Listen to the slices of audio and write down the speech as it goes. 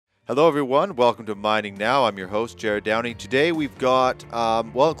Hello, everyone. Welcome to Mining Now. I'm your host, Jared Downey. Today, we've got,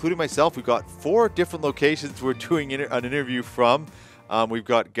 including myself, we've got 4 different locations we're doing an interview from. We've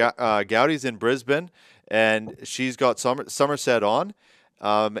got Gowdy's in Brisbane, and she's got Somerset on.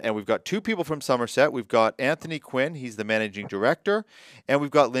 And we've got 2 people from Somerset. We've got Anthony Quin, he's the managing director, and we've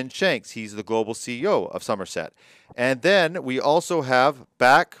got Lynn Shanks, he's the global CEO of Somerset. And then we also have,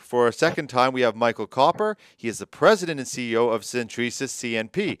 back for a second time, we have Michael Kopper. He is the president and CEO of Centrisys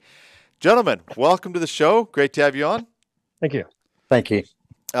CNP. Gentlemen, welcome to the show. Great to have you on. Thank you. Thank you.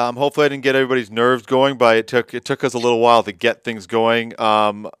 Hopefully I didn't get everybody's nerves going, but it took us a little while to get things going.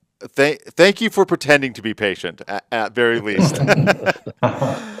 Thank you for pretending to be patient, at very least.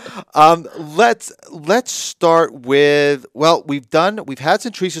 Let's start with, we've had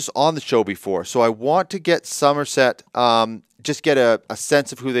Centrisys on the show before, so I want to get Somerset, just get a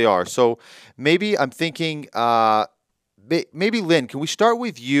sense of who they are. So maybe I'm thinking, maybe Lynn, can we start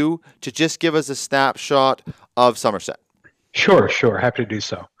with you to just give us a snapshot of Somerset? Sure. Happy to do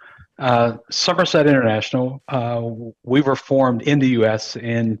so. Somerset International, we were formed in the U.S.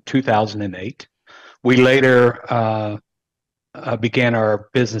 in 2008. We later began our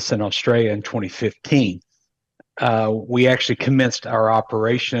business in Australia in 2015. We actually commenced our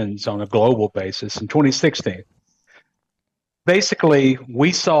operations on a global basis in 2016. Basically,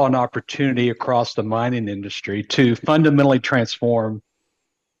 we saw an opportunity across the mining industry to fundamentally transform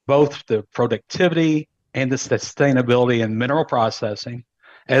both the productivity and the sustainability in mineral processing,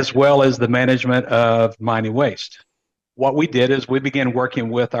 as well as the management of mining waste. What we did is we began working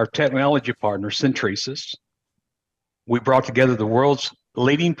with our technology partner, Centrisys. We brought together the world's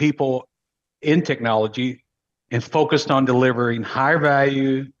leading people in technology and focused on delivering higher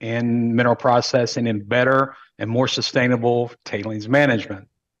value in mineral processing and better and more sustainable tailings management.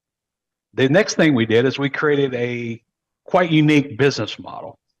 The next thing we did is we created a quite unique business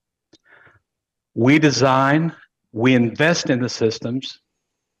model. We design, we invest in the systems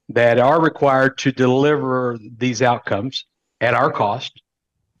that are required to deliver these outcomes at our cost,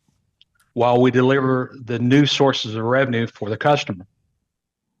 while we deliver the new sources of revenue for the customer.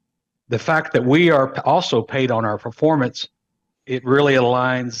 The fact that we are also paid on our performance, it really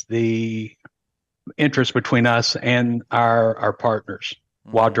aligns the interest between us and our partners,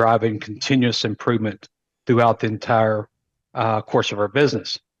 while driving continuous improvement throughout the entire course of our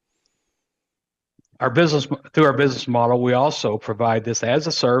business. Through our business model, we also provide this as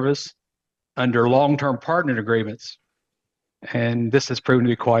a service under long-term partner agreements, and this has proven to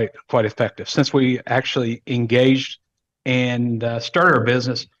be quite effective. Since we actually engaged and started our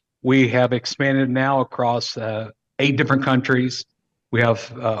business, we have expanded now across 8 different countries. We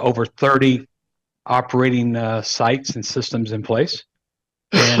have over 30 operating sites and systems in place,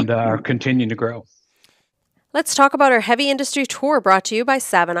 and are continuing to grow. Let's talk about our heavy industry tour, brought to you by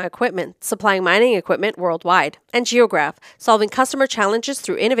Savannah Equipment, supplying mining equipment worldwide, and Geograph, solving customer challenges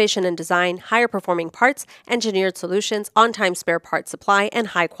through innovation and design, higher performing parts, engineered solutions, on-time spare parts supply, and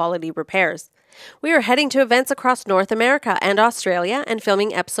high-quality repairs. We are heading to events across North America and Australia and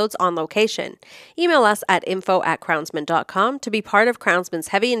filming episodes on location. Email us at info@crownsman.com to be part of Crownsman's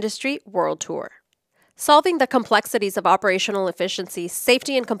Heavy Industry World Tour. Solving the complexities of operational efficiency,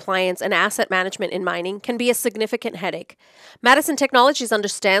 safety and compliance, and asset management in mining can be a significant headache. Madison Technologies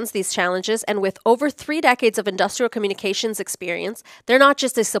understands these challenges, and with over 3 decades of industrial communications experience, they're not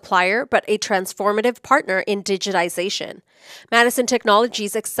just a supplier, but a transformative partner in digitization. Madison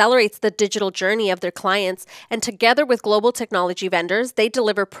Technologies accelerates the digital journey of their clients, and together with global technology vendors, they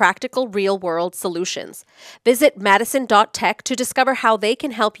deliver practical, real-world solutions. Visit madison.tech to discover how they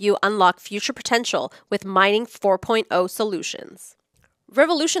can help you unlock future potential with Mining 4.0 solutions.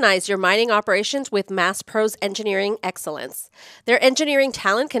 Revolutionize your mining operations with MassPro's engineering excellence. Their engineering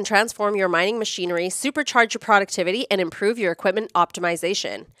talent can transform your mining machinery, supercharge your productivity, and improve your equipment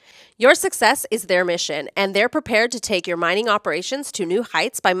optimization. Your success is their mission, and they're prepared to take your mining operations to new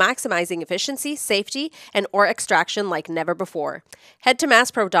heights by maximizing efficiency, safety, and ore extraction like never before. Head to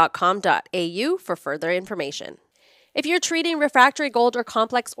masspro.com.au for further information. If you're treating refractory gold or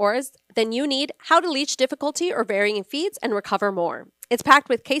complex ores, then you need How to Leach Difficulty or Varying Feeds and Recover More. It's packed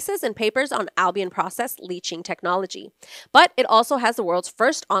with cases and papers on Albion process leaching technology, but it also has the world's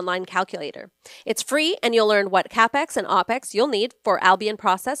first online calculator. It's free, and you'll learn what CapEx and OpEx you'll need for Albion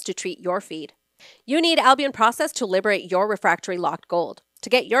process to treat your feed. You need Albion process to liberate your refractory locked gold. To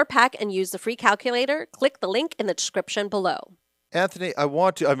get your pack and use the free calculator, click the link in the description below. Anthony, we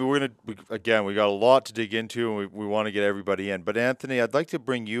got a lot to dig into, and we want to get everybody in. But Anthony, I'd like to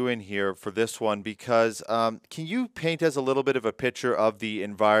bring you in here for this one because can you paint us a little bit of a picture of the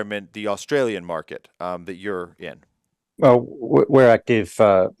environment, the Australian market that you're in? Well, we're active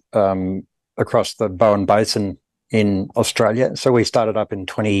across the Bowen Basin in Australia. So we started up in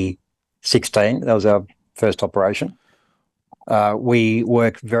 2016. That was our first operation. We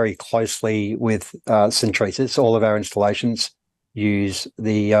work very closely with Centrisys. All of our installations use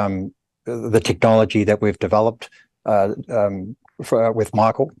the technology that we've developed with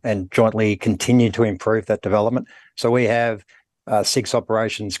Michael, and jointly continue to improve that development. So we have 6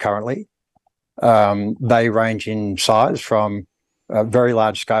 operations currently. They range in size from very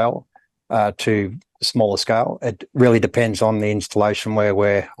large scale to smaller scale. It really depends on the installation where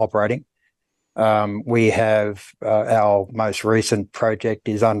we're operating. We have our most recent project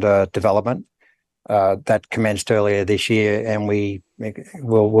is under development that commenced earlier this year, and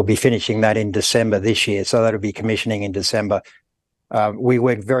we'll be finishing that in December this year. So that'll be commissioning in December. We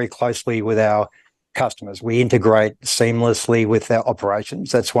work very closely with our customers. We integrate seamlessly with our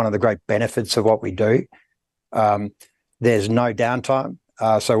operations. That's one of the great benefits of what we do. There's no downtime,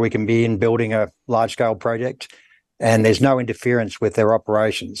 so we can be in building a large-scale project, and there's no interference with their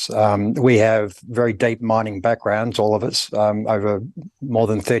operations. We have very deep mining backgrounds, all of us, over more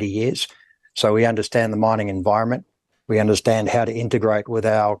than 30 years. So we understand the mining environment. We understand how to integrate with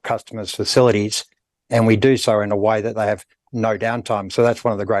our customers' facilities, and we do so in a way that they have no downtime. So that's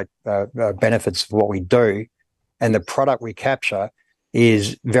one of the great benefits of what we do. And the product we capture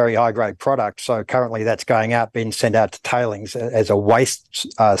is very high-grade product. So currently that's going out, being sent out to tailings as a waste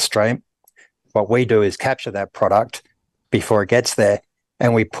stream. What we do is capture that product before it gets there,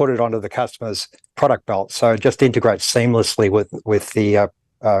 and we put it onto the customer's product belt. So it just integrates seamlessly with the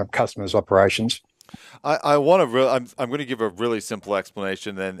customer's operations. I'm going to give a really simple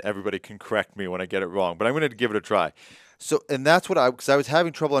explanation, then everybody can correct me when I get it wrong, but I'm going to give it a try. So, and that's because I was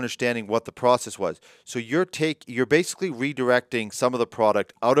having trouble understanding what the process was. So you're basically redirecting some of the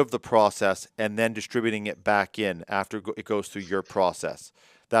product out of the process and then distributing it back in after it goes through your process.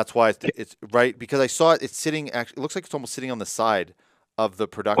 That's why it's right, because I saw it's sitting. Actually, it looks like it's almost sitting on the side of the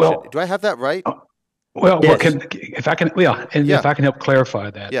production. Well, do I have that right? Well, yes. If I can help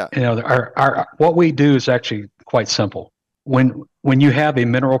clarify that, yeah. Our what we do is actually quite simple. When you have a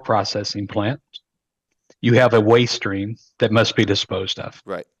mineral processing plant, you have a waste stream that must be disposed of.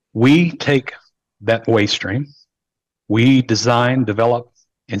 Right. We take that waste stream, we design, develop,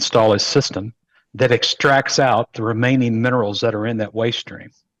 install a system that extracts out the remaining minerals that are in that waste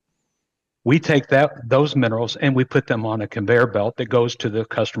stream. We take those minerals and we put them on a conveyor belt that goes to the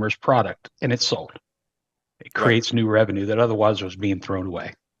customer's product, and it's sold. It creates new revenue that otherwise was being thrown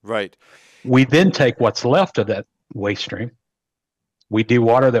away. Right. We then take what's left of that waste stream, we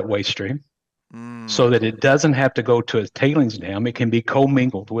dewater that waste stream so that it doesn't have to go to a tailings dam. It can be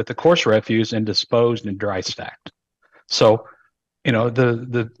commingled with the coarse refuse and disposed and dry stacked. So,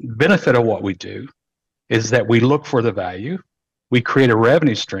 the benefit of what we do is that we look for the value. We create a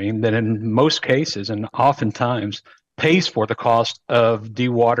revenue stream that in most cases and oftentimes pays for the cost of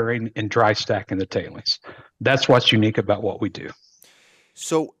dewatering and dry stacking the tailings. That's what's unique about what we do.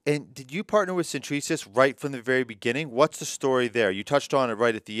 So, and did you partner with Centrisys right from the very beginning? What's the story there? You touched on it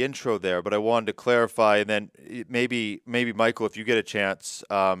right at the intro there, but I wanted to clarify, and then maybe Michael, if you get a chance,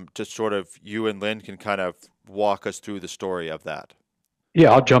 just sort of you and Lynn can kind of walk us through the story of that.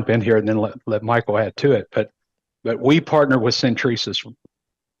 Yeah, I'll jump in here and then let Michael add to it. But we partnered with Centrisys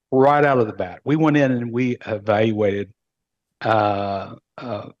right out of the bat. We went in and we evaluated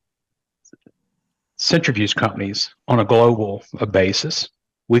centrifuge companies on a global basis.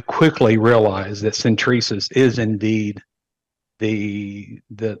 We quickly realized that Centrisys is indeed the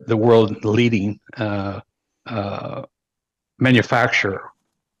world leading manufacturer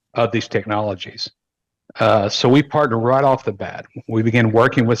of these technologies. So we partnered right off the bat. We began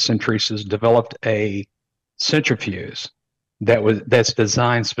working with Centrisys, developed a centrifuge that's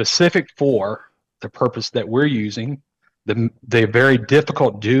designed specific for the purpose that we're using, the very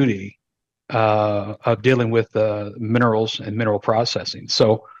difficult duty of dealing with minerals and mineral processing.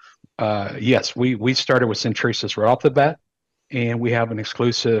 So yes, we started with Centrisys right off the bat, and we have an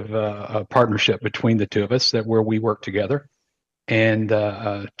exclusive partnership between the two of us where we work together and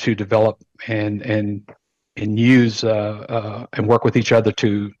to develop and use and work with each other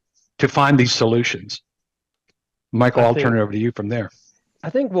to find these solutions. Michael, I'll turn it over to you from there. I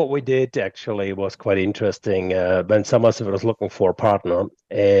think what we did actually was quite interesting when Somerset was looking for a partner,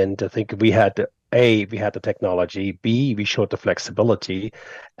 and I think we had the technology, B, we showed the flexibility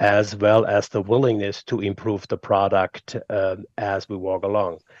as well as the willingness to improve the product as we walk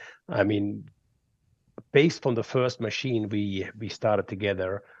along. I mean, based on the first machine we started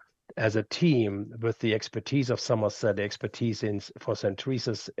together, as a team with the expertise of Somerset, the expertise for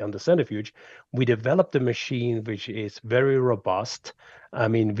Centrisys on the centrifuge, we developed a machine which is very robust. I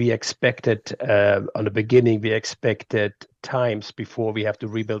mean, we expected on the beginning, we expected times before we have to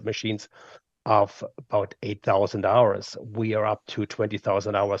rebuild machines of about 8,000 hours. We are up to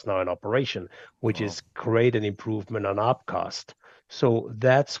 20,000 hours now in operation, which is great an improvement on op cost. So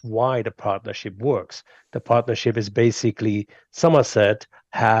that's why the partnership works. The partnership is basically Somerset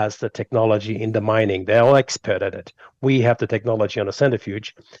has the technology in the mining. They're all expert at it. We have the technology on the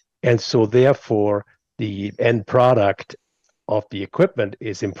centrifuge. And so therefore, the end product of the equipment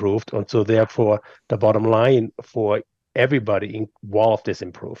is improved. And so therefore, the bottom line for everybody involved is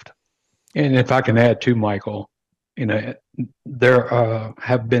improved. And if I can add to Michael, there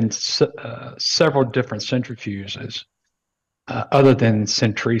have been several different centrifuges other than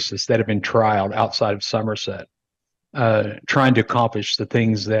Centrisys that have been trialed outside of Somerset, trying to accomplish the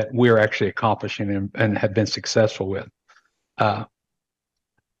things that we're actually accomplishing and have been successful with. I'm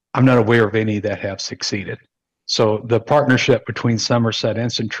not aware of any that have succeeded. So the partnership between Somerset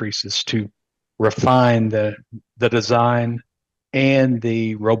and Centrisys to refine the design and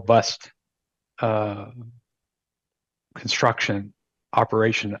the robust construction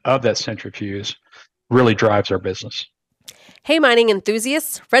operation of that centrifuge really drives our business. Hey, mining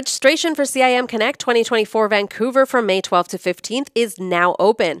enthusiasts! Registration for CIM Connect 2024 Vancouver from May 12th to 15th is now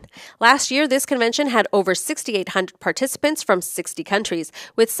open. Last year, this convention had over 6,800 participants from 60 countries,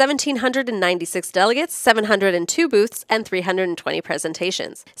 with 1,796 delegates, 702 booths, and 320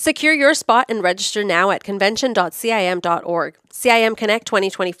 presentations. Secure your spot and register now at convention.cim.org. CIM Connect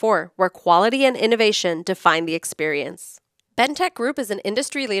 2024, where quality and innovation define the experience. Bentech Group is an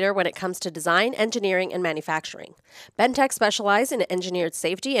industry leader when it comes to design, engineering, and manufacturing. Bentech specializes in engineered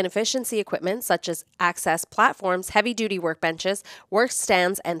safety and efficiency equipment such as access platforms, heavy-duty workbenches, work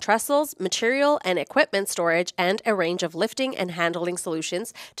stands and trestles, material and equipment storage, and a range of lifting and handling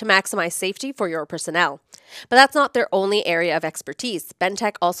solutions to maximize safety for your personnel. But that's not their only area of expertise.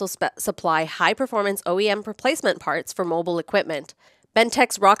 Bentech also supply high-performance OEM replacement parts for mobile equipment.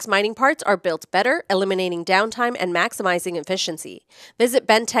 Bentech's rocks mining parts are built better, eliminating downtime and maximizing efficiency. Visit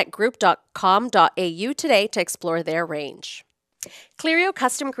bentechgroup.com.au today to explore their range. Cleario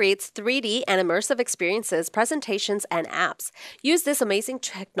custom creates 3D and immersive experiences, presentations, and apps. Use this amazing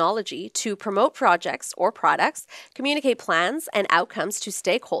technology to promote projects or products, communicate plans and outcomes to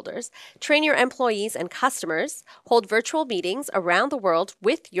stakeholders, train your employees and customers, hold virtual meetings around the world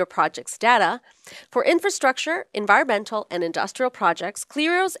with your project's data. For infrastructure, environmental, and industrial projects,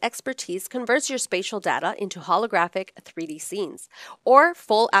 Cleario's expertise converts your spatial data into holographic 3D scenes, or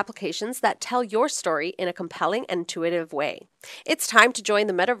full applications that tell your story in a compelling and intuitive way. It's time to join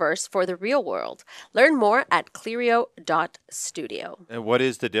the metaverse for the real world. Learn more at cleario.studio. And what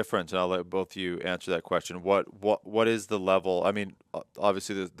is the difference? And I'll let both of you answer that question. What is the level? I mean,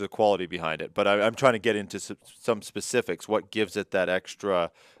 obviously the quality behind it, but I'm trying to get into some specifics. What gives it that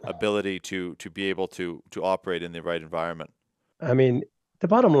extra ability to be able to operate in the right environment? I mean, the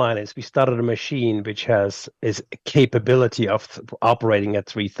bottom line is we started a machine which is capability of operating at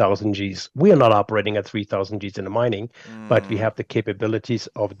 3,000 Gs. We are not operating at 3,000 Gs in the mining, but we have the capabilities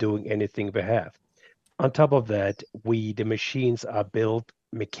of doing anything we have. On top of that, the machines are built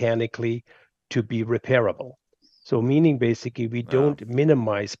mechanically to be repairable. So meaning basically we don't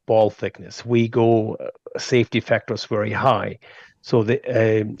minimize ball thickness. We go safety factors very high. So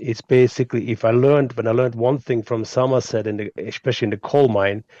it's basically, when I learned one thing from Somerset, especially in the coal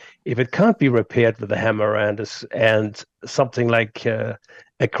mine, if it can't be repaired with a hammer and something like a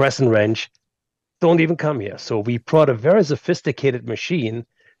crescent wrench, don't even come here. So we brought a very sophisticated machine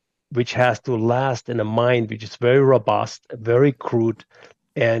which has to last in a mine which is very robust, very crude,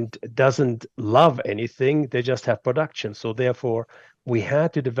 and doesn't love anything. They just have production. So therefore, we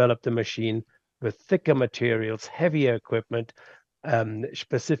had to develop the machine with thicker materials, heavier equipment,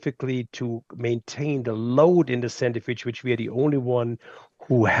 specifically to maintain the load in the centrifuge, which we are the only one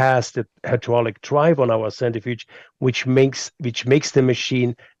who has the hydraulic drive on our centrifuge, which makes the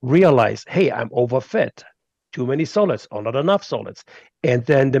machine realize, hey, I'm overfed, too many solids or not enough solids, and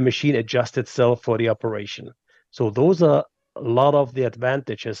then the machine adjusts itself for the operation. So those are a lot of the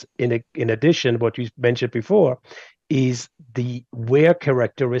advantages. In addition, what you mentioned before is the wear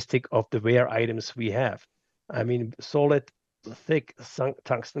characteristic of the wear items we have. I mean, solid thick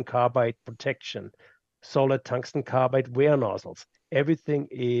tungsten carbide protection, solid tungsten carbide wear nozzles. Everything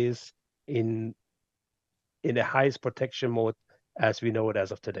is in the highest protection mode as we know it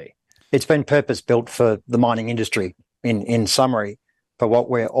as of today. It's been purpose-built for the mining industry in summary, but what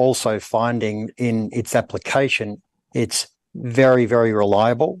we're also finding in its application, it's very, very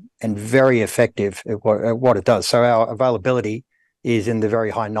reliable and very effective at what it does. So our availability is in the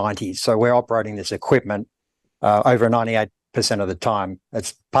very high 90s. So we're operating this equipment over 98% of the time.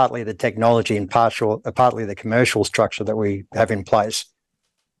 It's partly the technology and partly the commercial structure that we have in place.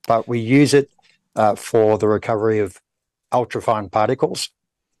 But we use it for the recovery of ultrafine particles,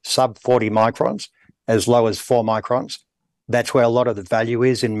 sub 40 microns, as low as 4 microns. That's where a lot of the value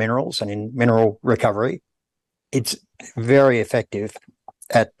is in minerals and in mineral recovery. It's very effective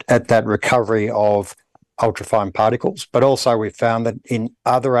at that recovery of ultrafine particles, but also we've found that in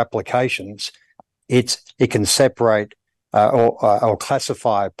other applications, it can separate or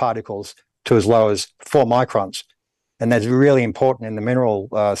classify particles to as low as 4 microns. And that's really important in the mineral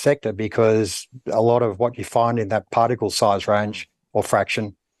sector, because a lot of what you find in that particle size range or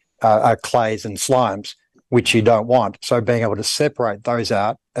fraction are clays and slimes, which you don't want. So being able to separate those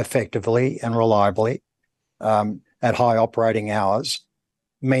out effectively and reliably at high operating hours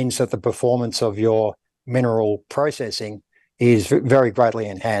means that the performance of your mineral processing is very greatly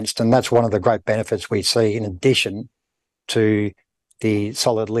enhanced. And that's one of the great benefits we see, in addition to the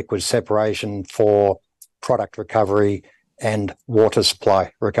solid liquid separation for product recovery and water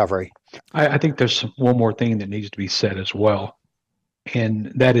supply recovery. I think there's one more thing that needs to be said as well.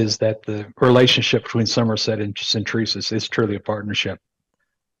 And that is that the relationship between Somerset and Centrisys is truly a partnership.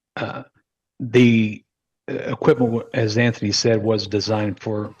 The equipment, as Anthony said, was designed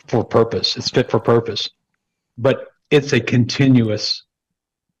for purpose. It's fit for purpose, but it's a continually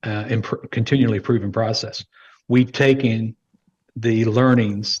proven process. We've taken the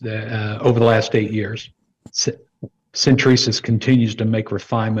learnings that, over the last 8 years. Centrisys continues to make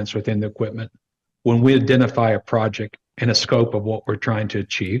refinements within the equipment. When we identify a project and a scope of what we're trying to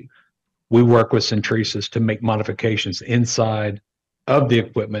achieve, we work with Centrisys to make modifications inside of the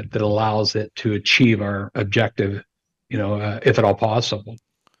equipment that allows it to achieve our objective, if at all possible.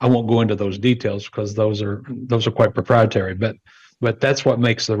 I won't go into those details because those are quite proprietary, but that's what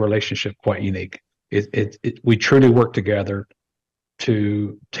makes the relationship quite unique. We truly work together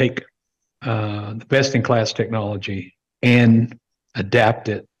to take the best-in-class technology and adapt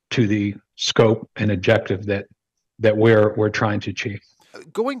it to the scope and objective that we're trying to achieve.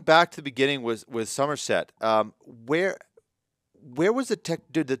 Going back to the beginning with Somerset, where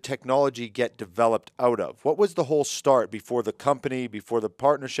did the technology get developed out of? What was the whole start before the company, before the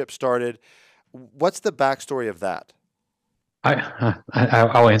partnership started? What's the backstory of that?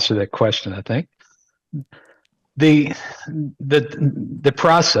 I'll answer that question, I think. The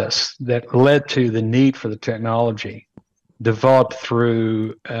process that led to the need for the technology developed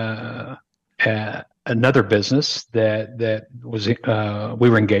through another business that was we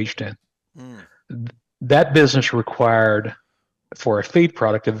were engaged in. That business required, for a feed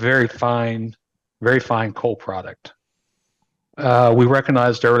product, a very fine coal product. We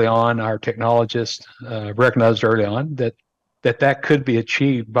recognized early on, our technologists recognized early on that could be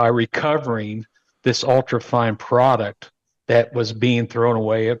achieved by recovering this ultrafine product that was being thrown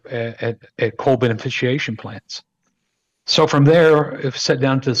away at coal beneficiation plants. So from there, if sat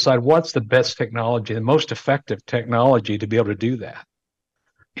down to decide what's the best technology, the most effective technology to be able to do that.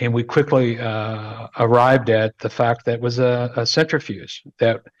 And we quickly arrived at the fact that it was a centrifuge,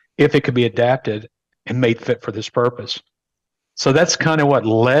 that if it could be adapted and made fit for this purpose. So that's kind of what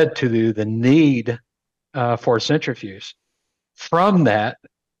led to the need for a centrifuge. From that,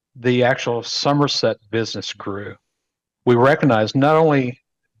 the actual Somerset business grew. We recognized not only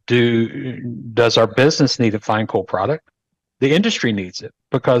does our business need a fine coal product, the industry needs it,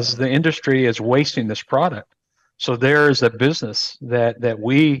 because the industry is wasting this product. So there is a business that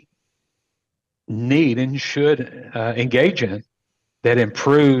we need and should engage in that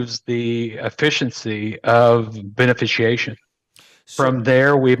improves the efficiency of beneficiation. From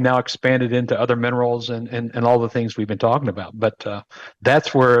there, we've now expanded into other minerals and all the things we've been talking about. But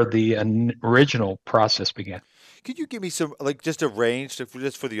that's where the original process began. Could you give me some, just a range,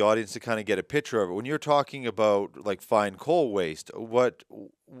 just for the audience to kind of get a picture of it? When you're talking about fine coal waste, what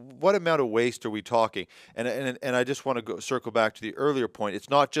amount of waste are we talking? And I just want to circle back to the earlier point. It's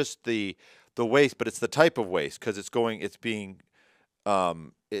not just the waste, but it's the type of waste, because it's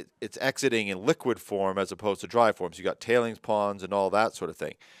exiting in liquid form as opposed to dry form. So you got tailings ponds and all that sort of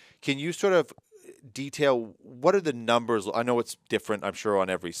thing. Can you sort of detail what are the numbers? I know it's different, I'm sure, on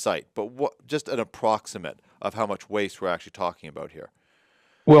every site, but just an approximate of how much waste we're actually talking about here?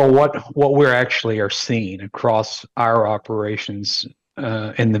 Well, what we're actually are seeing across our operations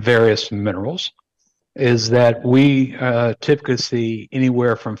in the various minerals is that we typically see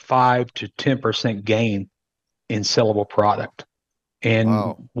anywhere from 5 to 10% gain in sellable product. And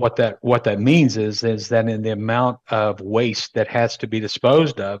Wow. what that means is that in the amount of waste that has to be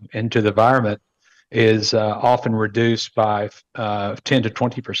disposed of into the environment is often reduced by 10 to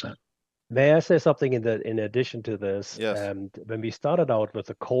 20%. May I say something in addition to this? Yes. When we started out with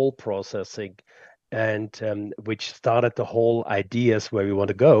the coal processing, and which started the whole ideas where we want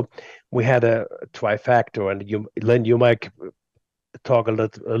to go, we had a trifactor, and Lynn, you might talk a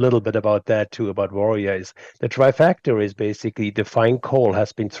little bit about that too, about warriors. The trifactor is basically the fine coal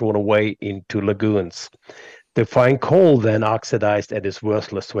has been thrown away into lagoons. The fine coal then oxidized and is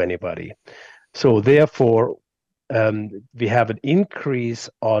worthless to anybody. So therefore, we have an increase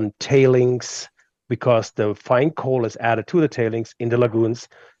on tailings because the fine coal is added to the tailings in the lagoons.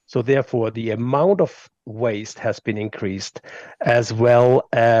 So therefore, the amount of waste has been increased, as well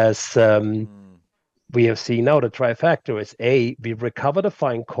as we have seen now the trifactor is we recover the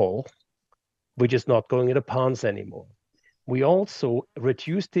fine coal, which is not going into ponds anymore. We also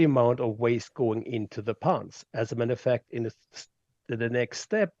reduce the amount of waste going into the ponds. As a matter of fact, the next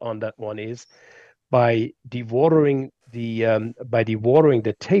step on that one is by dewatering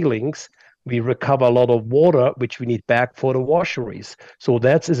the tailings, we recover a lot of water, which we need back for the washeries. So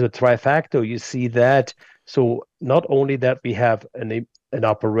that is a trifactor. You see that. So not only that we have an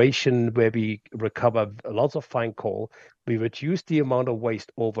operation where we recover lots of fine coal, we reduce the amount of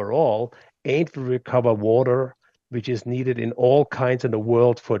waste overall, and we recover water, which is needed in all kinds in the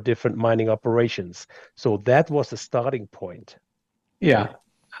world for different mining operations. So that was the starting point. Yeah.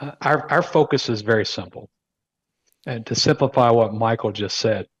 Our focus is very simple. And to simplify what Michael just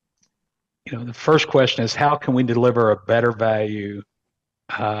said, the first question is, how can we deliver a better value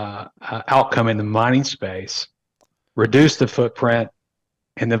outcome in the mining space, reduce the footprint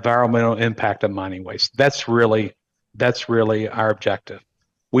and the environmental impact of mining waste? That's really our objective.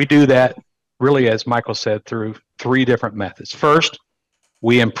 We do that really, as Michael said, through 3 different methods. First,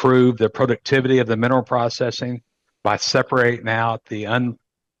 we improve the productivity of the mineral processing by separating out the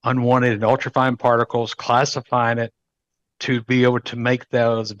unwanted and ultrafine particles, classifying it to be able to make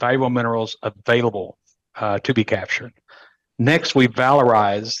those valuable minerals available to be captured. Next, we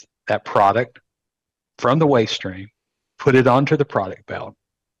valorize that product from the waste stream, put it onto the product belt,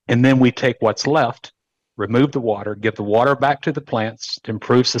 and then we take what's left, remove the water, give the water back to the plants to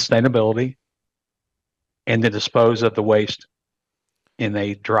improve sustainability, and then dispose of the waste in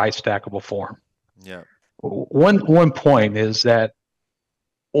a dry stackable form. Yeah. One point is that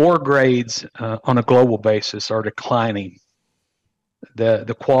ore grades on a global basis are declining,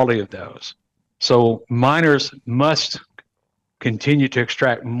 the quality of those. So miners must continue to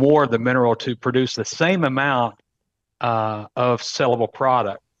extract more of the mineral to produce the same amount of sellable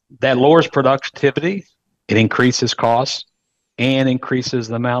product. That lowers productivity, it increases costs, and increases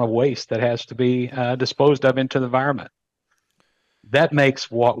the amount of waste that has to be disposed of into the environment. That makes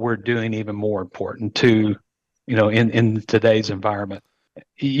what we're doing even more important to, in today's environment.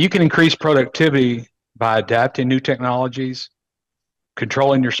 You can increase productivity by adapting new technologies,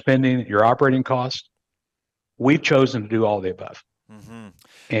 controlling your spending, your operating costs. We've chosen to do all the above. Mm-hmm.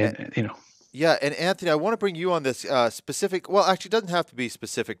 And Yeah, and Anthony, I want to bring you on this specific. Well, actually, it doesn't have to be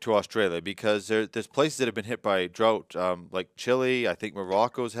specific to Australia, because there's places that have been hit by drought, like Chile. I think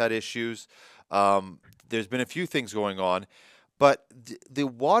Morocco's had issues. There's been a few things going on, but the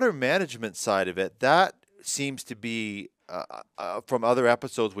water management side of it, that seems to be from other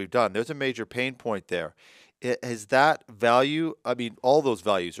episodes we've done. There's a major pain point there. Has that value? I mean, all those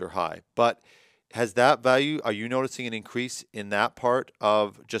values are high, but has that value, are you noticing an increase in that part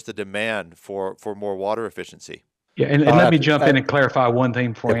of just the demand for more water efficiency? Yeah, and let me jump in and clarify one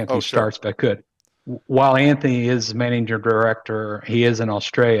thing before Anthony starts, if I could. While Anthony is managing director, he is in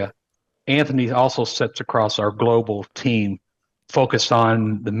Australia. Anthony also sits across our global team focused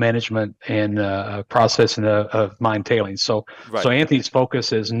on the management and processing of mine tailings. So Anthony's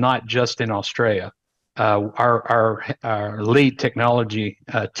focus is not just in Australia. Our lead technology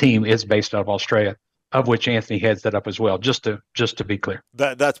team is based out of Australia, of which Anthony heads that up as well. Just to be clear.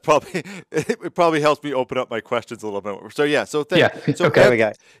 That's probably it. Probably helps me open up my questions a little bit more. So yeah. So So okay, we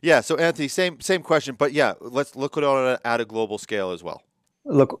go. Yeah. So Anthony, same question, but yeah, let's look at it at a global scale as well.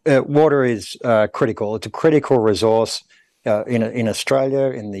 Look, water is critical. It's a critical resource in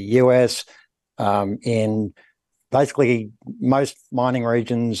Australia, in the US, in basically most mining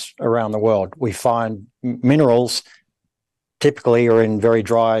regions around the world. We find minerals typically are in very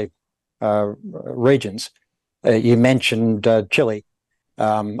dry regions. You mentioned Chile.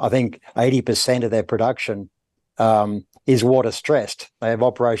 I think 80% of their production is water stressed. They have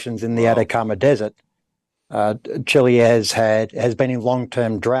operations in the Atacama Desert. Chile has been in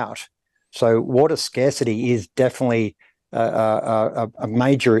long-term drought. So water scarcity is definitely a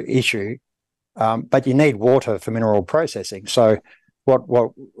major issue, but you need water for mineral processing. So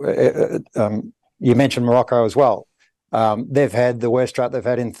you mentioned Morocco as well. They've had the worst drought they've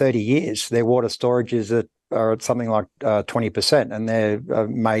had in 30 years. Their water storages are at something like 20%, and they're a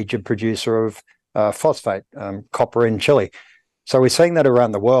major producer of phosphate, copper in Chile. So we're seeing that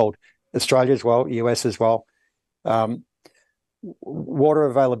around the world, Australia as well, US as well. Water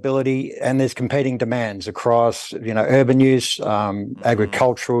availability, and there's competing demands across, urban use,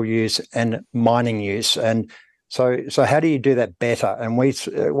 agricultural use, and mining use. And so how do you do that better? And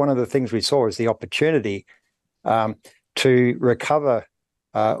one of the things we saw is the opportunity to recover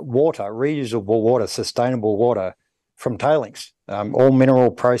water, reusable water, sustainable water from tailings. All mineral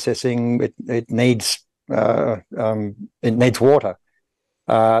processing, it needs water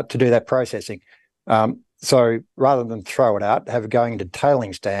to do that processing. So rather than throw it out, have it going to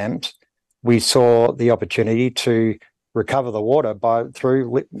tailings dams, we saw the opportunity to recover the water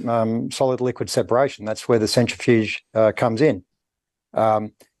through solid liquid separation. That's where the centrifuge comes in.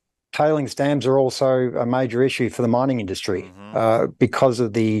 Tailings dams are also a major issue for the mining industry because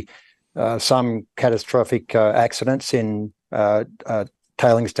of some catastrophic accidents in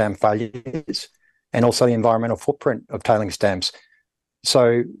tailings dam failures, and also the environmental footprint of tailings dams.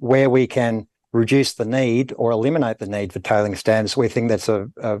 So where we can reduce the need or eliminate the need for tailings dams, we think that's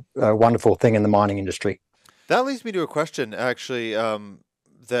a wonderful thing in the mining industry. That leads me to a question, actually,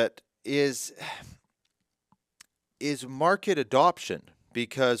 that is market adoption.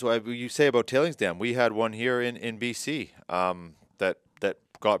 Because what you say about tailings dam, we had one here in BC that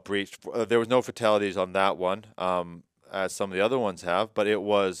got breached. There was no fatalities on that one, as some of the other ones have, but it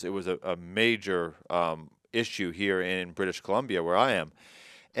was a major issue here in British Columbia, where I am.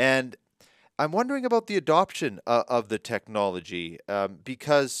 And I'm wondering about the adoption of the technology,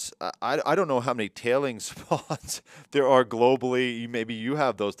 because I don't know how many tailings spots there are globally. Maybe you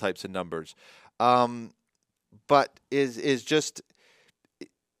have those types of numbers, but is just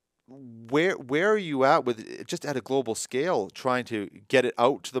where are you at with just at a global scale, trying to get it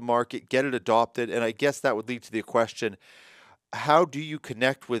out to the market, get it adopted? And I guess that would lead to the question: how do you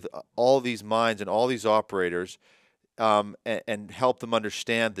connect with all these mines and all these operators? And help them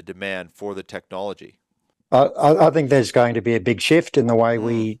understand the demand for the technology? I think there's going to be a big shift in the way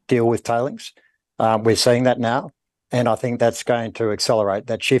we deal with tailings. We're seeing that now, and I think that's going to accelerate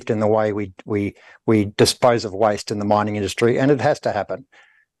that shift in the way we dispose of waste in the mining industry, and it has to happen.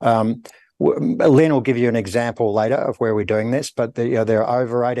 Lynn will give you an example later of where we're doing this, but there are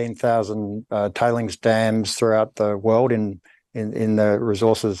over 18,000 tailings dams throughout the world in the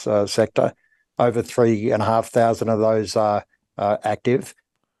resources sector. Over 3,500 of those are active.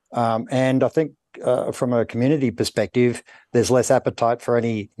 And I think from a community perspective, there's less appetite for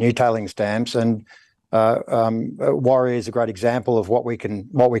any new tailings dams. And Warrior is a great example of what we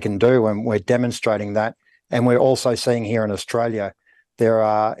can do, and we're demonstrating that. And we're also seeing here in Australia, there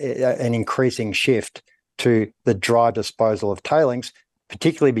are an increasing shift to the dry disposal of tailings,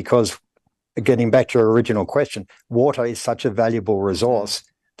 particularly because, getting back to your original question, water is such a valuable resource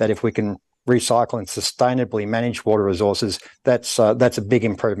that if we can recycle and sustainably manage water resources, that's a big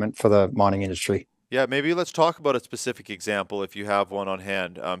improvement for the mining industry. Yeah, maybe let's talk about a specific example if you have one on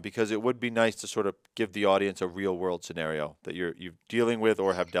hand, because it would be nice to sort of give the audience a real world scenario that you're dealing with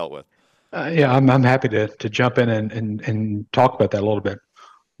or have dealt with. Yeah, I'm happy to jump in and talk about that a little bit.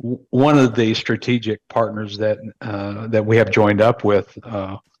 One of the strategic partners that we have joined up with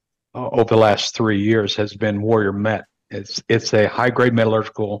over the last 3 years has been Warrior Met. It's a high grade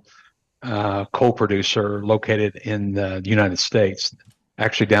metallurgical coal producer located in the United States,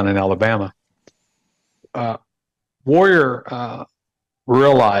 actually down in Alabama. Warrior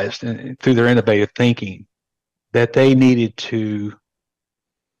realized through their innovative thinking that they needed to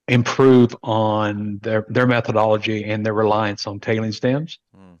improve on their methodology and their reliance on tailings dams,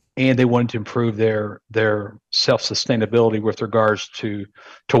 and they wanted to improve their self-sustainability with regards to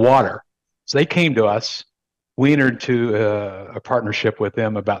water. So they came to us. We entered into a partnership with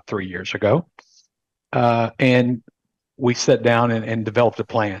them about 3 years ago, and we sat down and developed a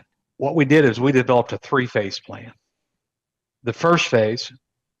plan. What we did is we developed a 3-phase plan. The first phase,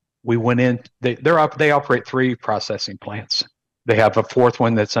 we went in. They operate 3 processing plants. They have a 4th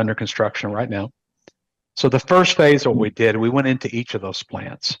one that's under construction right now. So the first phase, what we did, we went into each of those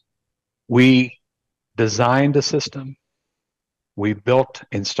plants. We designed a system. We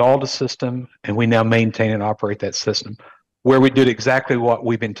installed a system, and we now maintain and operate that system, where we did exactly what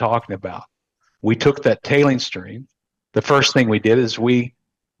we've been talking about. We took that tailing stream. The first thing we did is we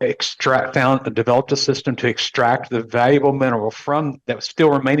developed a system to extract the valuable mineral that was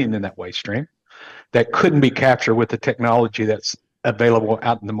still remaining in that waste stream. that couldn't be captured with the technology that's available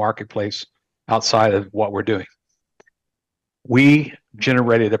out in the marketplace outside of what we're doing. We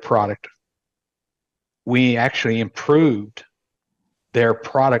generated a product. We actually improved their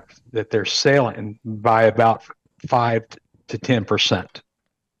product that they're selling by about 5 to 10%.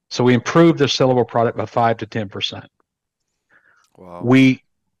 So we improved their sellable product by 5 to 10%. Wow. We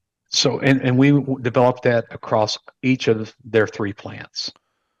developed that across each of their 3 plants.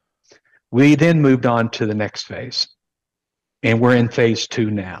 We then moved on to the next phase, and we're in phase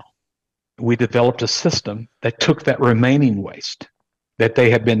 2 now. We developed a system that took that remaining waste that they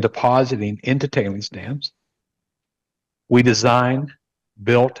had been depositing into tailings dams. We designed,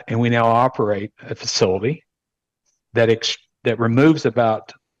 built, and we now operate a facility that removes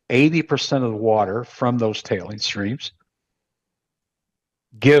about 80% of the water from those tailings streams.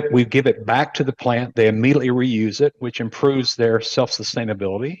 We give it back to the plant. They immediately reuse it, which improves their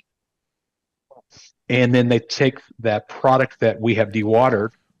self-sustainability. And then they take that product that we have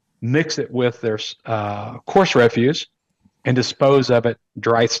dewatered, mix it with their coarse refuse, and dispose of it,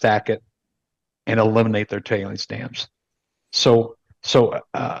 dry stack it, and eliminate their tailings dams. So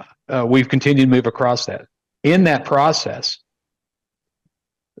we've continued to move across that. In that process,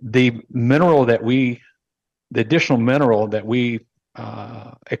 the additional mineral that we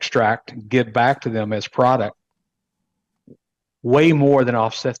extract, give back to them as product, way more than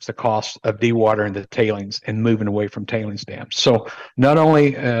offsets the cost of dewatering the tailings and moving away from tailings dams. So not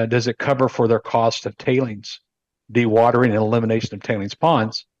only does it cover for their cost of tailings, dewatering and elimination of tailings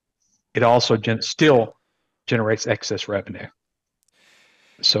ponds, it also still generates excess revenue.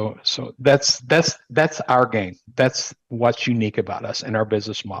 So that's our game. That's what's unique about us and our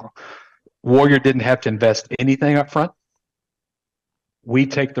business model. Warrior didn't have to invest anything up front. We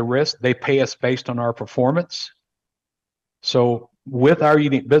take the risk. They pay us based on our performance. So with our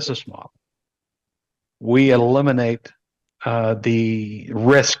unique business model, we eliminate the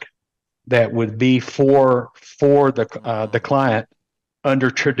risk that would be for the client under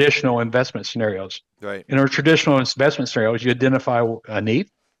traditional investment scenarios. Right. In our traditional investment scenarios, you identify a need,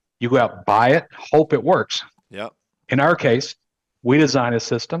 you go out, buy it, hope it works. Yeah. In our case, we design a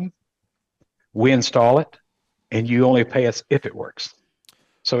system, we install it, and you only pay us if it works.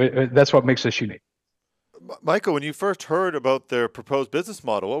 So that's what makes us unique. Michael, when you first heard about their proposed business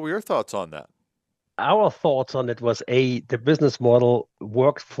model, what were your thoughts on that? Our thoughts on it was the business model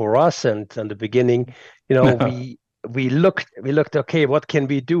worked for us, and in the beginning, we looked, okay, what can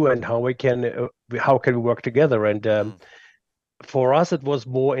we do and how can we work together? And for us, it was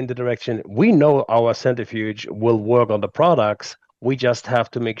more in the direction, we know our centrifuge will work on the products. We just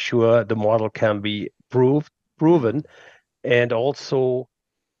have to make sure the model can be proven, and also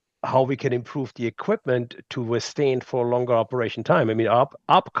how we can improve the equipment to withstand for longer operation time. I mean,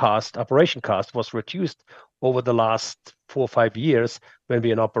 operation cost was reduced over the last 4 or 5 years when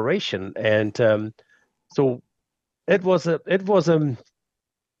we're in operation. And so it was the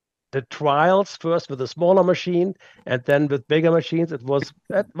trials first with a smaller machine and then with bigger machines. That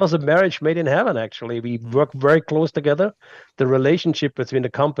was a marriage made in heaven, actually. We work very close together. The relationship between the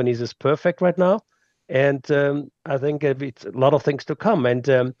companies is perfect right now. And I think it's a lot of things to come. And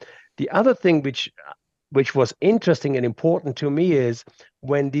the other thing which was interesting and important to me is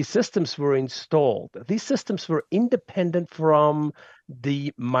when these systems were installed, these systems were independent from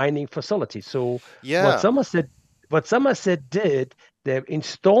the mining facility. So what Somerset did, they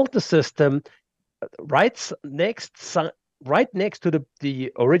installed the system right next to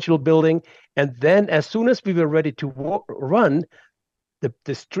the original building. And then as soon as we were ready to run,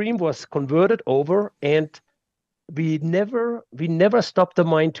 the stream was converted over, and we never stopped the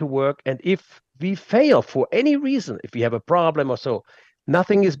mine to work. And if we fail for any reason, if we have a problem or so,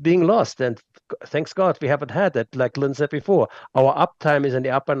 nothing is being lost. And thanks God we haven't had that. Like Lynn said before, our uptime is in the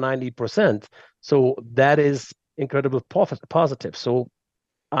upper 90%. So that is incredibly positive. So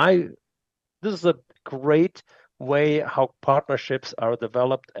this is a great way how partnerships are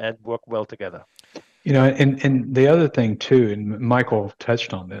developed and work well together. And the other thing too, and Michael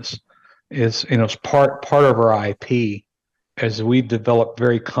touched on this, is it's part of our IP as we develop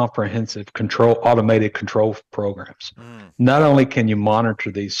very comprehensive automated control programs. Not only can you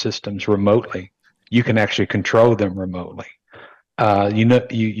monitor these systems remotely, you can actually control them remotely.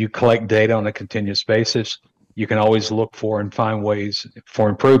 You collect data on a continuous basis. You can always look for and find ways for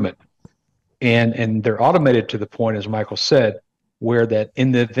improvement. And they're automated to the point, as Michael said, where that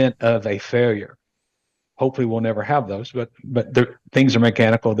in the event of a failure, hopefully we'll never have those, but things are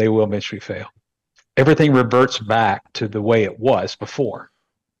mechanical, they will eventually fail. Everything reverts back to the way it was before.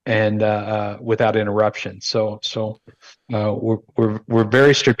 and without interruption. So we're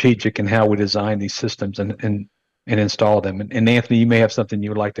very strategic in how we design these systems and install them. And Anthony, you may have something you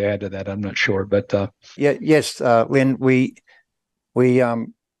would like to add to that. I'm not sure, but yes, Lynn, we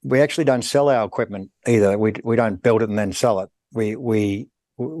actually don't sell our equipment either. We don't build it and then sell it. We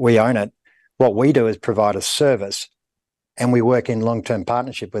own it. What we do is provide a service, and we work in long-term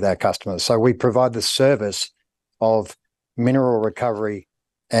partnership with our customers. So we provide the service of mineral recovery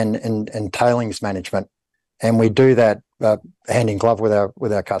and tailings management, and we do that hand in glove with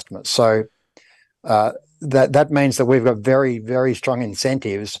our customers. So that means that we've got very, very strong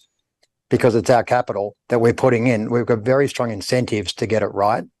incentives, because it's our capital that we're putting in. We've got very strong incentives to get it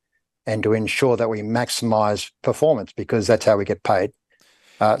right and to ensure that we maximize performance, because that's how we get paid.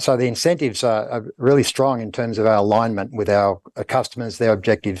 So the incentives are really strong in terms of our alignment with our customers, their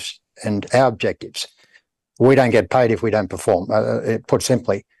objectives, and our objectives. We don't get paid if we don't perform, put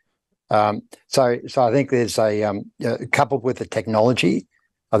simply. So I think there's coupled with the technology,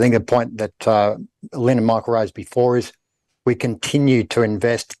 I think the point that Lynn and Michael raised before is we continue to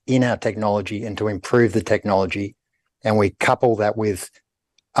invest in our technology and to improve the technology, and we couple that with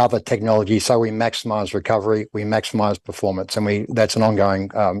other technology, so we maximize recovery, we maximize performance, and that's an ongoing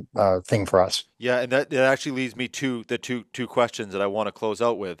thing for us. Yeah, and that actually leads me to the two questions that I want to close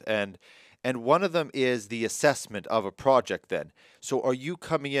out with, and one of them is the assessment of a project. Then, so are you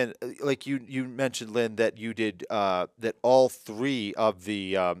coming in, like you mentioned, Lynn, that you did that all three of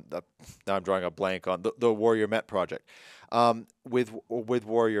the now I'm drawing a blank on the Warrior Met project with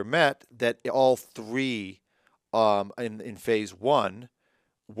Warrior Met, that all three in phase one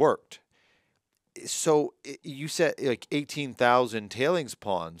worked. So you said like 18,000 tailings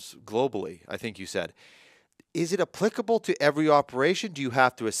ponds globally, I think you said. Is it applicable to every operation? Do you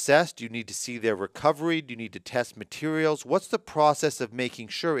have to assess? Do you need to see their recovery? Do you need to test materials? What's the process of making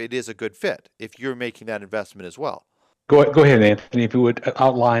sure it is a good fit if you're making that investment as well? Go ahead, Anthony, if you would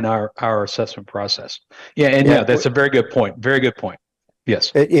outline our assessment process. Yeah, that's a very good point. Very good point.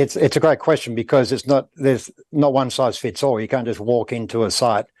 Yes. It's a great question, because there's not one size fits all. You can't just walk into a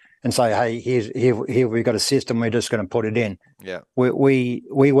site and say, hey, here we've got a system, we're just going to put it in. Yeah. We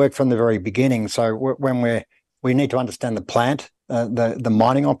work from the very beginning. So when we need to understand the plant, the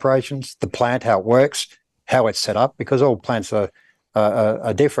mining operations, the plant, how it works, how it's set up, because all plants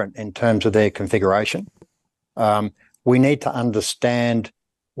are different in terms of their configuration. We need to understand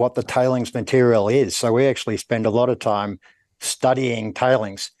what the tailings material is. So we actually spend a lot of time studying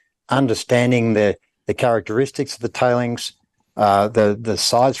tailings, understanding the characteristics of the tailings, the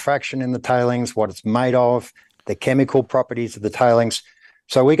size fraction in the tailings, what it's made of, the chemical properties of the tailings.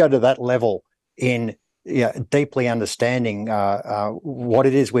 So we go to that level in deeply understanding what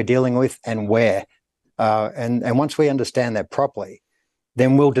it is we're dealing with and where. And once we understand that properly,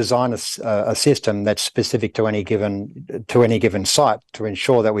 then we'll design a system that's specific to any given site to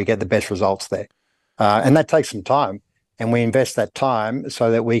ensure that we get the best results there. And that takes some time. And we invest that time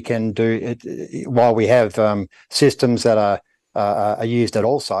so that we can do it while we have systems that are used at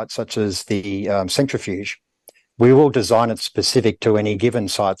all sites, such as the centrifuge. We will design it specific to any given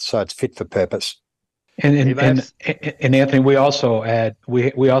site, so it's fit for purpose. And Anthony, we also have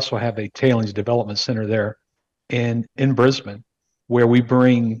a tailings development center there in Brisbane, where we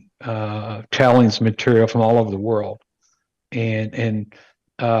bring tailings material from all over the world, and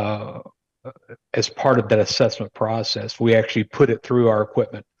as part of that assessment process, we actually put it through our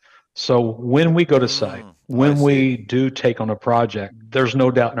equipment. So when we go to site, when we do take on a project, there's no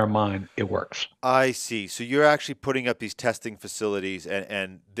doubt in our mind it works. I see. So you're actually putting up these testing facilities,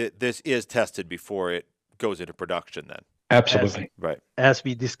 and this is tested before it goes into production then? Absolutely. Right. As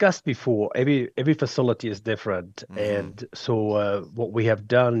we discussed before, every facility is different. Mm-hmm. And so what we have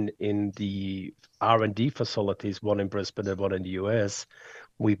done in the R&D facilities, one in Brisbane and one in the US,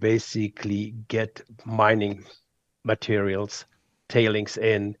 we basically get mining materials, tailings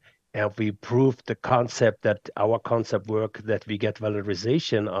in, and we prove the concept that our concept work, that we get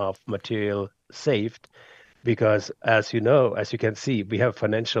valorization of material saved, because as you can see, we have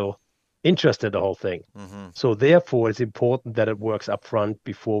financial interest in the whole thing. Mm-hmm. So therefore, it's important that it works upfront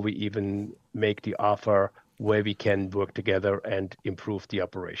before we even make the offer, where we can work together and improve the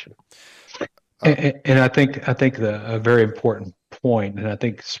operation. And I think a very important point, and I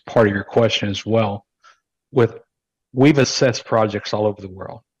think it's part of your question as well, we've assessed projects all over the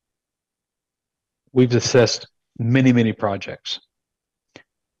world. We've assessed many, many projects.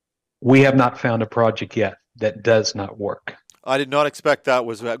 We have not found a project yet that does not work. I did not expect that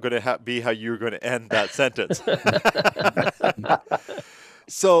was going to be how you were going to end that sentence.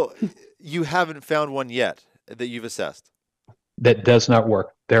 So you haven't found one yet that you've assessed? that does not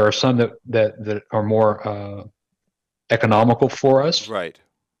work. There are some that are more economical for us, Right.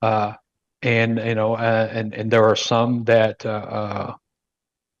 And there are some that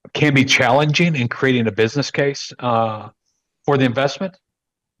can be challenging in creating a business case for the investment.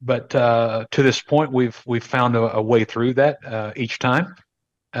 But to this point, we've found a way through that each time.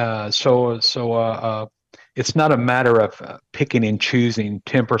 So it's not a matter of picking and choosing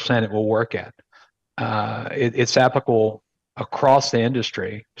 10% it will work at. It's applicable across the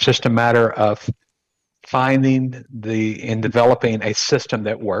industry. It's just a matter of finding and developing a system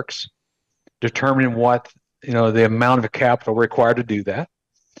that works, determining what the amount of capital required to do that,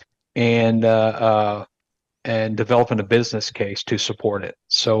 and developing a business case to support it.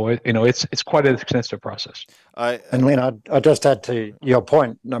 So it's quite an extensive process. And Lynn, I just add to your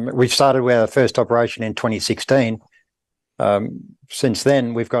point. We started with our first operation in 2016. Since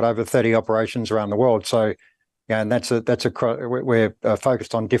then, we've got over 30 operations around the world. So, yeah, and we're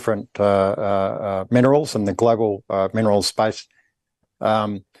focused on different minerals and the global mineral space.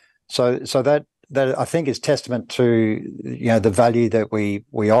 So that I think is testament to the value that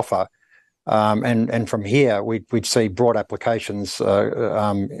we offer. And from here, we'd see broad applications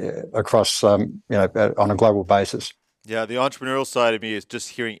across on a global basis. Yeah, the entrepreneurial side of me is just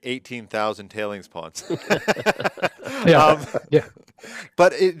hearing 18,000 tailings ponds. Yeah.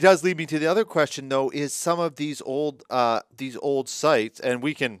 But it does lead me to the other question, though, is some of these old sites, and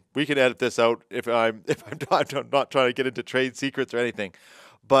we can edit this out if I'm not trying to get into trade secrets or anything,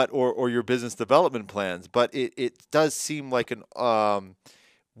 but or your business development plans. But it does seem like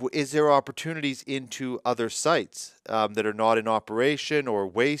is there opportunities into other sites that are not in operation or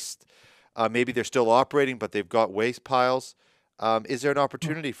waste? Maybe they're still operating, but they've got waste piles. Is there an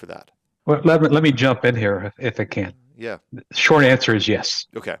opportunity for that? Well, let me jump in here if I can. Yeah. The short answer is yes.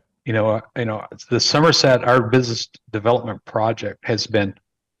 Okay. The Somerset, our business development project has been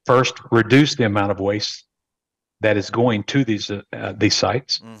first reduce the amount of waste that is going to these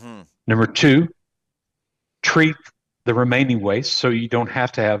sites. Mm-hmm. Number two, treat the remaining waste so you don't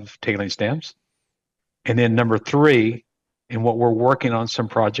have to have tailings dams. And then number three, and what we're working on some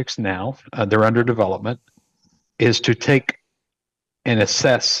projects now, they're under development, is to take and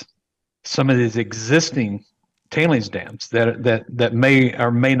assess some of these existing tailings dams that may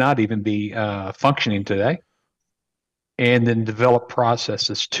or may not even be functioning today, and then develop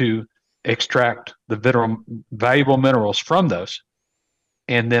processes to extract the valuable minerals from those.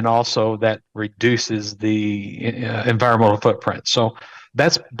 And then also that reduces the environmental footprint. So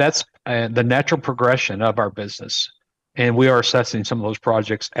that's the natural progression of our business. And we are assessing some of those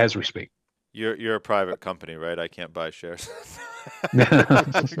projects as we speak. You're a private company, right? I can't buy shares. And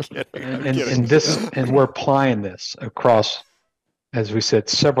we're applying this across, as we said,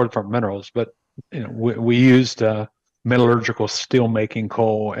 several different minerals. But we used metallurgical steel making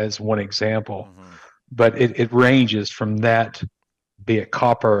coal as one example. Mm-hmm. But it ranges from that, be it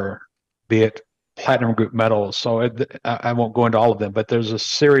copper, be it platinum group metals. So I won't go into all of them, but there's a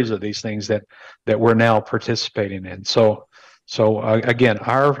series of these things that we're now participating in. So again,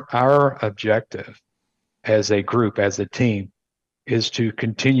 our objective as a group, as a team, is to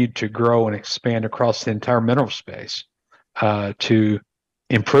continue to grow and expand across the entire mineral space to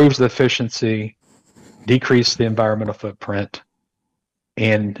improve the efficiency, decrease the environmental footprint,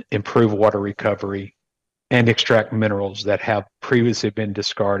 and improve water recovery, and extract minerals that have previously been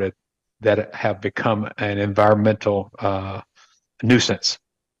discarded that have become an environmental nuisance.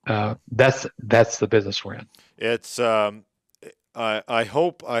 That's the business we're in. It's I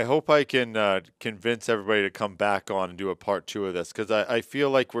hope I can convince everybody to come back on and do a part 2 of this, because I feel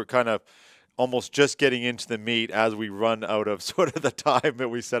like we're kind of almost just getting into the meat as we run out of sort of the time that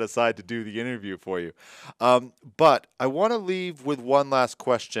we set aside to do the interview for you. But I want to leave with one last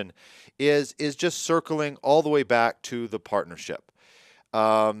question, is just circling all the way back to the partnership.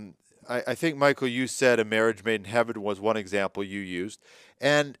 I think, Michael, you said a marriage made in heaven was one example you used.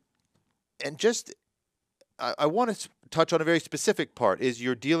 And just I want to touch on a very specific part, is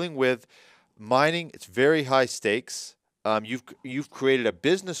you're dealing with mining. It's very high stakes. You've created a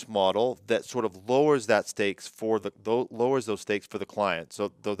business model that sort of lowers those stakes for the client.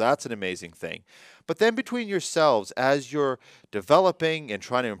 So though that's an amazing thing. But then between yourselves, as you're developing and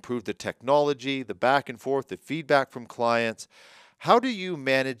trying to improve the technology, the back and forth, the feedback from clients, how do you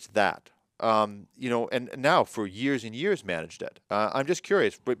manage that? And now for years and years managed it. I'm just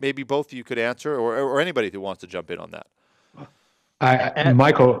curious, but maybe both of you could answer, or anybody who wants to jump in on that.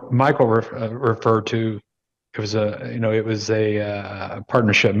 Michael referred to, it was a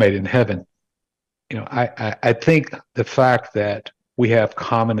partnership made in heaven. I think the fact that we have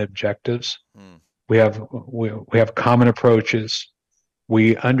common objectives, We have common approaches.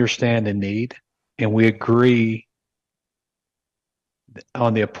 We understand the need, and we agree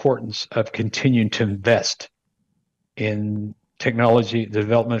on the importance of continuing to invest in technology, the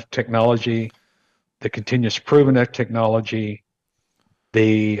development of technology, the continuous improvement of technology,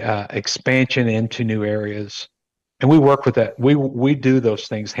 the expansion into new areas, and we work with that. We do those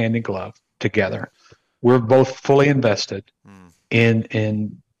things hand in glove together. We're both fully invested in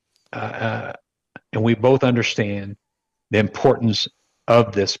and we both understand the importance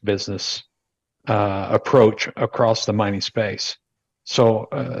of this business approach across the mining space. So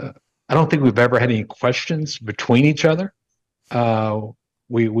I don't think we've ever had any questions between each other.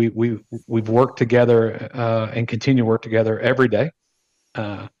 We've worked together and continue to work together every day.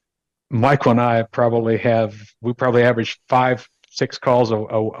 Michael and I probably average 5-6 calls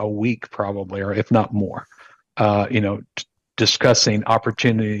a week, probably, or if not more. Discussing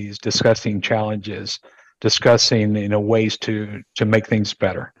opportunities, discussing challenges, discussing ways to make things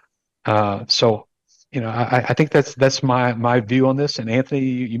better. So I think that's my view on this. And Anthony,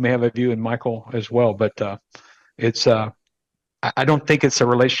 you may have a view, and Michael as well. But it's I don't think it's a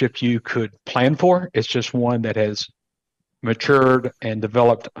relationship you could plan for. It's just one that has matured and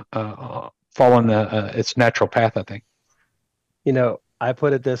developed, following its natural path, I think. I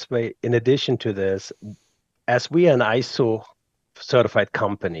put it this way. In addition to this, as we are an ISO certified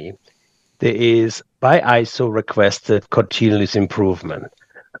company, there is by ISO requested continuous improvement.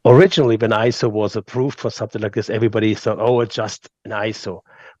 Originally, when ISO was approved for something like this, everybody thought, oh, it's just an ISO.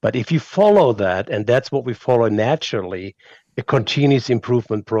 But if you follow that, and that's what we follow naturally, a continuous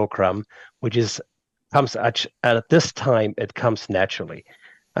improvement program, which comes at this time, it comes naturally.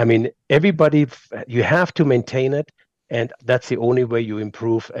 I mean, you have to maintain it, and that's the only way you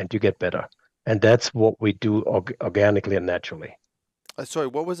improve and you get better. And that's what we do organically and naturally. Sorry,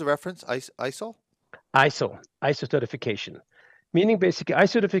 what was the reference? ISO? ISO certification. Meaning basically, ISO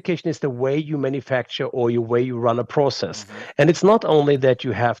certification is the way you manufacture or the way you run a process. Mm-hmm. And it's not only that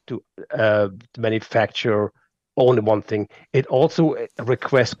you have to manufacture only one thing, it also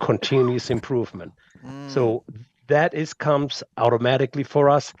requests continuous improvement. So that comes automatically for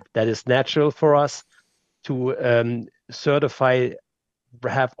us. That is natural for us to certify,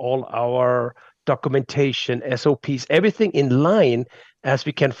 have all our documentation, SOPs, everything in line as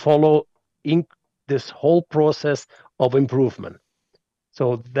we can follow in this whole process of improvement.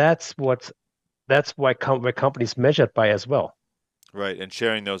 So that's why companies measured by as well. Right, and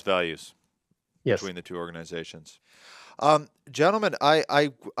sharing those values. Yes. Between the two organizations. Gentlemen,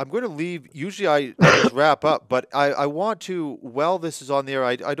 I'm going to leave. Usually I just wrap up, but I want to, while this is on the air,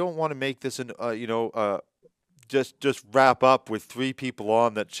 I don't want to make this just wrap up with 3 people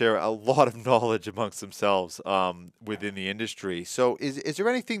on that share a lot of knowledge amongst themselves within the industry. So is there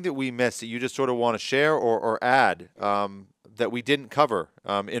anything that we missed that you just sort of want to share or add that we didn't cover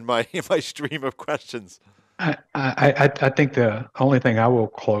in my stream of questions? I think the only thing I will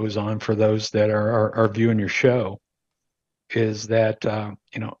close on for those that are viewing your show is that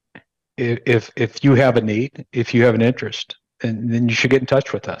if you have a need, if you have an interest, then you should get in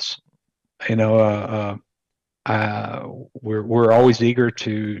touch with us. We're always eager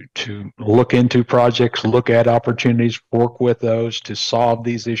to look into projects, look at opportunities, work with those to solve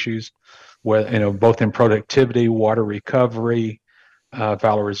these issues, where both in productivity, water recovery,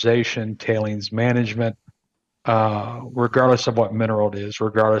 valorization, tailings management. Regardless of what mineral it is,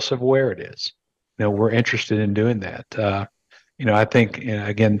 regardless of where it is, we're interested in doing that. I think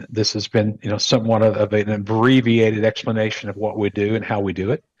again, this has been somewhat of an abbreviated explanation of what we do and how we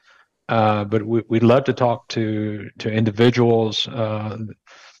do it. But we'd love to talk to individuals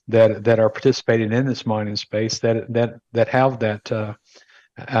that are participating in this mining space that have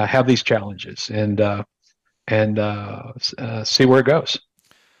these challenges and see where it goes.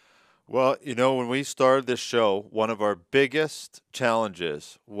 Well, when we started this show, one of our biggest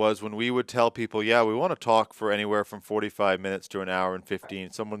challenges was when we would tell people, yeah, we want to talk for anywhere from 45 minutes to an hour and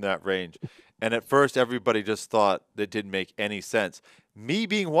 15, somewhere in that range. And at first, everybody just thought that didn't make any sense. Me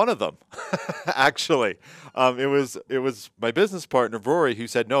being one of them, actually. It was my business partner, Rory, who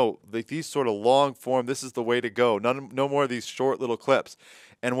said, no, these sort of long form, this is the way to go. No more of these short little clips.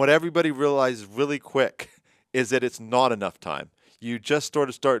 And what everybody realizes really quick is that it's not enough time. You just sort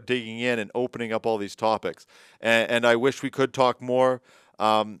of start digging in and opening up all these topics. And I wish we could talk more,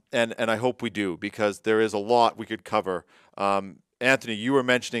 and I hope we do, because there is a lot we could cover. Anthony, you were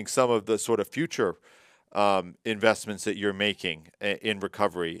mentioning some of the sort of future investments that you're making in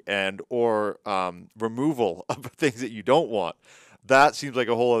recovery or removal of things that you don't want. that seems like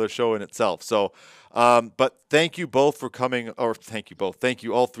a whole other show in itself. So, but thank you both for coming, or thank you both. Thank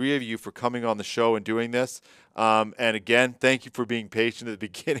you, all three of you, for coming on the show and doing this. And again, thank you for being patient at the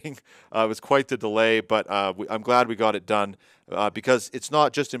beginning. It was quite the delay, but I'm glad we got it done because it's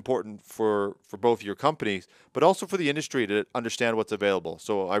not just important for both your companies, but also for the industry to understand what's available.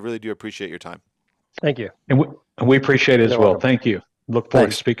 So I really do appreciate your time. Thank you. And we appreciate it as You're well. welcome. Thank you. Look forward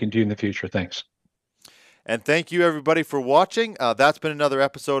to Thanks. speaking to you in the future. Thanks. And thank you everybody for watching. That's been another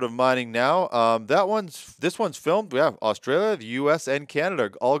episode of Mining Now. This one's filmed. Yeah, Australia, the US, and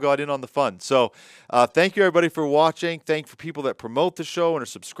Canada all got in on the fun. So thank you everybody for watching. Thank you for people that promote the show and are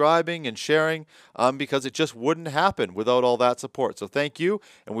subscribing and sharing because it just wouldn't happen without all that support. So thank you,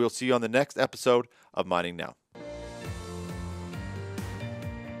 and we'll see you on the next episode of Mining Now.